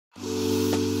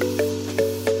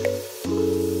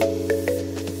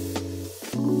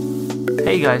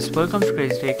Hey guys, welcome to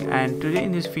Crazy Tech, and today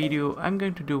in this video I'm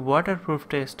going to do waterproof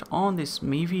test on this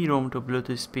MIVI Roam to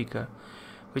Bluetooth speaker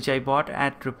which I bought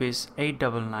at rupees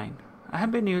 899. I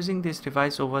have been using this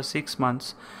device over 6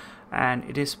 months and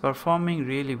it is performing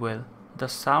really well. The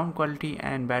sound quality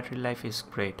and battery life is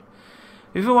great.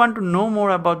 If you want to know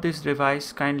more about this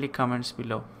device, kindly comments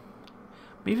below.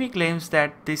 MIVI claims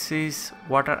that this is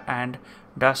water and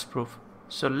dust proof,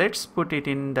 so let's put it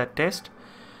in the test.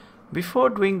 Before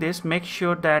doing this, make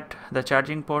sure that the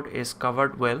charging port is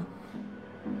covered well.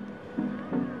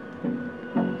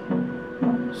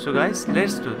 So guys,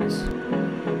 let's do this.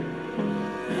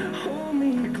 Hold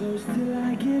me close till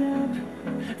I get up.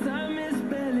 Time is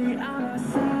barely on our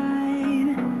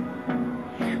side.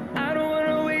 I don't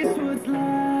wanna waste what's left.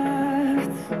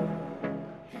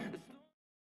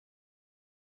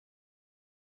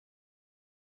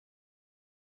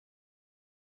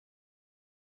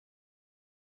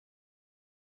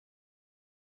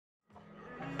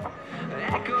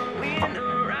 Echoing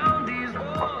around these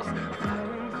walls,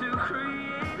 fighting to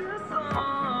create a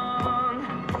song.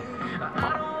 I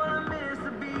don't wanna miss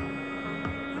a beat.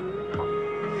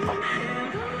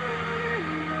 And on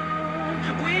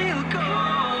we'll go,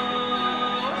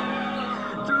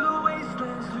 through the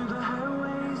wastelands, through the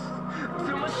highways,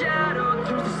 till my shadow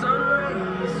turns to sun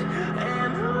rays.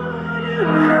 And on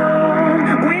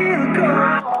we'll go,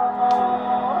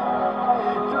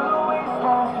 through the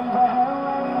wastelands, through the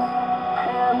highways,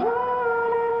 and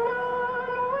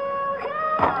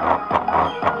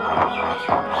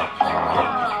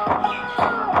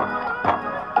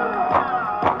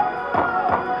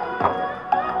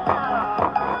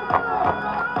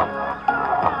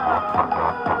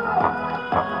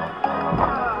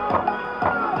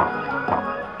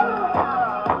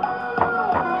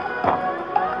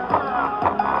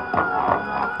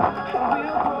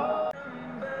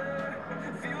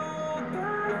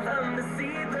on to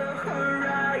see the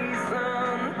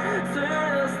horizon, turn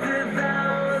us to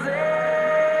thousands.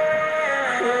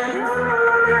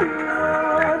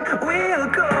 We'll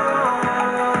go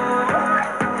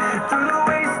through the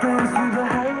wastelands, through the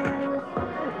highways,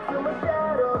 till my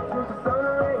shadow turns to sun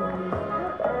rays. And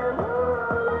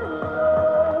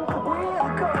we'll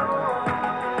go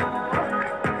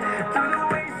through the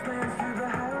wastelands, through the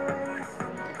highways,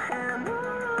 and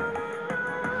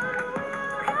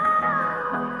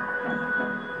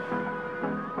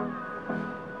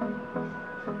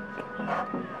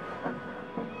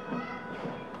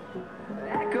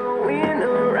echoing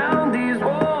around these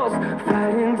walls,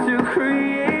 fighting to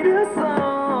create a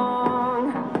song.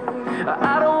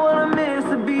 I don't wanna miss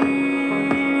a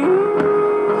beat.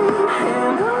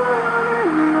 And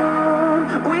on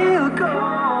we'll go,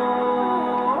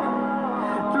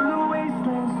 through the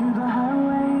wastelands, through the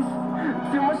highways,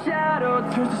 till my shadow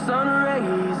turns to sun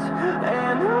rays.